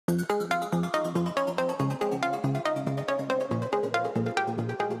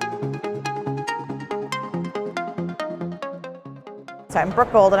So I'm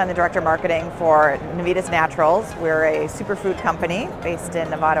Brooke, I'm the Director of Marketing for Navitas Naturals. We're a superfood company based in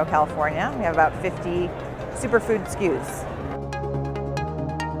Novato, California. We have about 50 superfood SKUs.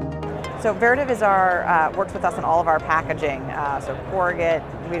 So Veritiv is works with us on all of our packaging. So corrugate,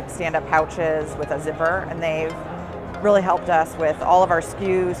 we have stand-up pouches with a zipper, and they've really helped us with all of our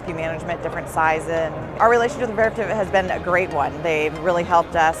SKU management, different sizing. Our relationship with Veritiv has been a great one. They've really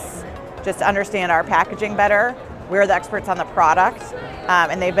helped us just understand our packaging better. We're the experts on the product,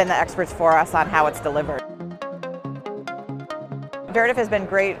 and they've been the experts for us on how it's delivered. Veritiv has been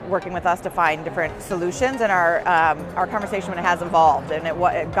great working with us to find different solutions, and our conversation has evolved, and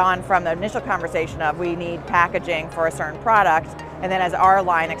it gone from the initial conversation of we need packaging for a certain product, and then as our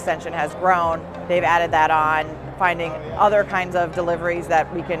line extension has grown, they've added that on, finding other kinds of deliveries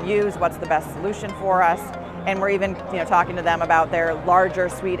that we can use, what's the best solution for us, and we're even talking to them about their larger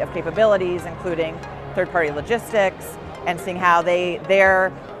suite of capabilities, including third-party logistics, and seeing how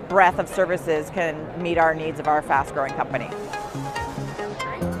their breadth of services can meet our needs of our fast-growing company.